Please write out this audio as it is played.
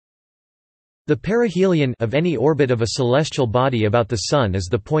The perihelion of any orbit of a celestial body about the Sun is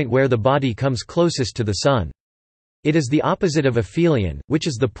the point where the body comes closest to the Sun. It is the opposite of aphelion, which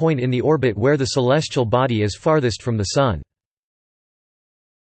is the point in the orbit where the celestial body is farthest from the Sun.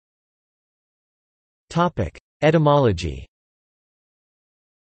 Etymology.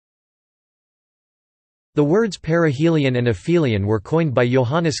 The words perihelion and aphelion were coined by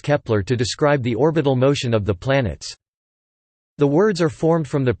Johannes Kepler to describe the orbital motion of the planets. The words are formed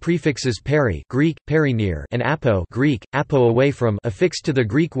from the prefixes peri Greek, peri near and apo Greek, apo away from affixed to the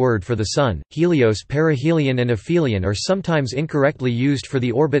Greek word for the Sun. Helios, perihelion and aphelion are sometimes incorrectly used for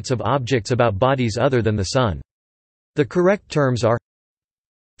the orbits of objects about bodies other than the Sun. The correct terms are: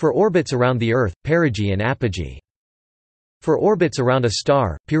 for orbits around the Earth, perigee and apogee; for orbits around a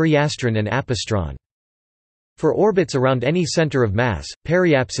star, periastron and apastron; for orbits around any center of mass,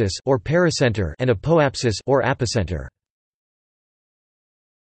 periapsis or pericenter and apoapsis or apocenter.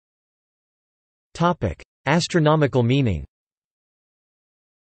 Astronomical meaning.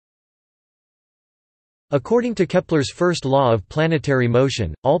 According to Kepler's first law of planetary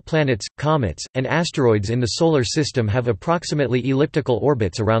motion, all planets, comets, and asteroids in the Solar System have approximately elliptical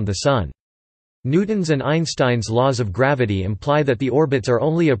orbits around the Sun. Newton's and Einstein's laws of gravity imply that the orbits are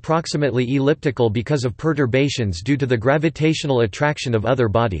only approximately elliptical because of perturbations due to the gravitational attraction of other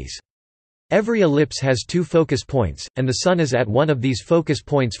bodies. Every ellipse has two focus points, and the Sun is at one of these focus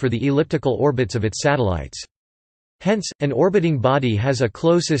points for the elliptical orbits of its satellites. Hence, an orbiting body has a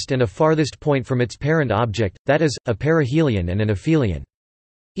closest and a farthest point from its parent object, that is, a perihelion and an aphelion.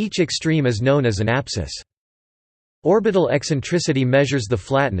 Each extreme is known as an apsis. Orbital eccentricity measures the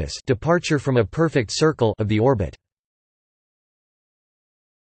flatness departure from a perfect circle of the orbit.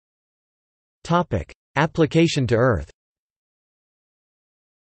 Application to Earth.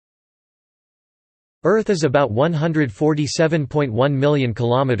 Earth is about 147.1 million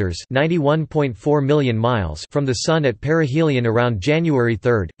kilometers, 91.4 million miles from the Sun at perihelion around January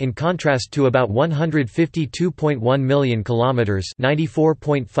 3, in contrast to about 152.1 million kilometers,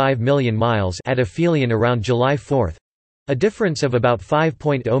 94.5 million miles at aphelion around July 4. A difference of about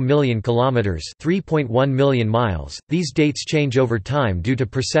 5.0 million kilometers, 3.1 million miles. These dates change over time due to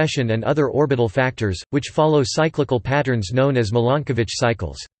precession and other orbital factors, which follow cyclical patterns known as Milankovitch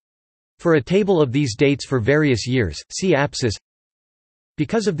cycles. For a table of these dates for various years, see apsis.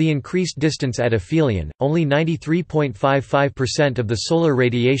 Because of the increased distance at aphelion, only 93.55% of the solar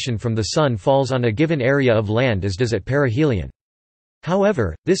radiation from the Sun falls on a given area of land as does at perihelion.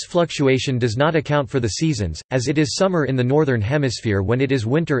 However, this fluctuation does not account for the seasons, as it is summer in the northern hemisphere when it is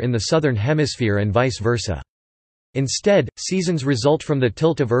winter in the southern hemisphere and vice versa. Instead, seasons result from the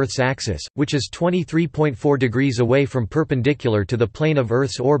tilt of Earth's axis, which is 23.4 degrees away from perpendicular to the plane of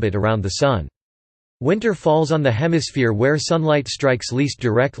Earth's orbit around the Sun. Winter falls on the hemisphere where sunlight strikes least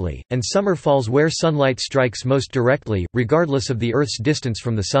directly, and summer falls where sunlight strikes most directly, regardless of the Earth's distance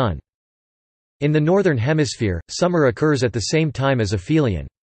from the Sun. In the northern hemisphere, summer occurs at the same time as aphelion.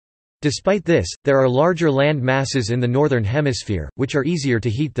 Despite this, there are larger land masses in the northern hemisphere, which are easier to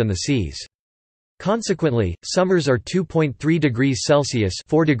heat than the seas. Consequently, summers are 2.3 degrees Celsius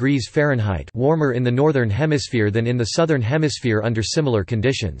 (4 degrees Fahrenheit) warmer in the northern hemisphere than in the southern hemisphere under similar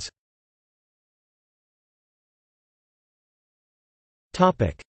conditions.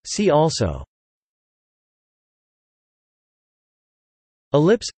 See also: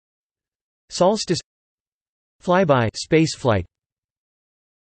 ellipse, solstice, flyby, spaceflight.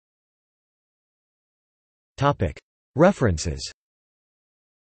 References.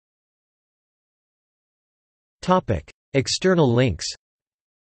 External links.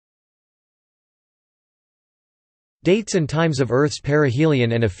 Dates and times of Earth's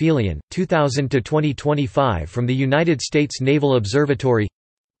perihelion and aphelion, 2000 to 2025 from the United States Naval Observatory.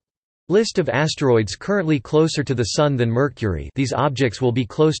 List of asteroids currently closer to the Sun than Mercury. These objects will be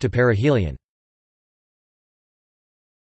close to perihelion.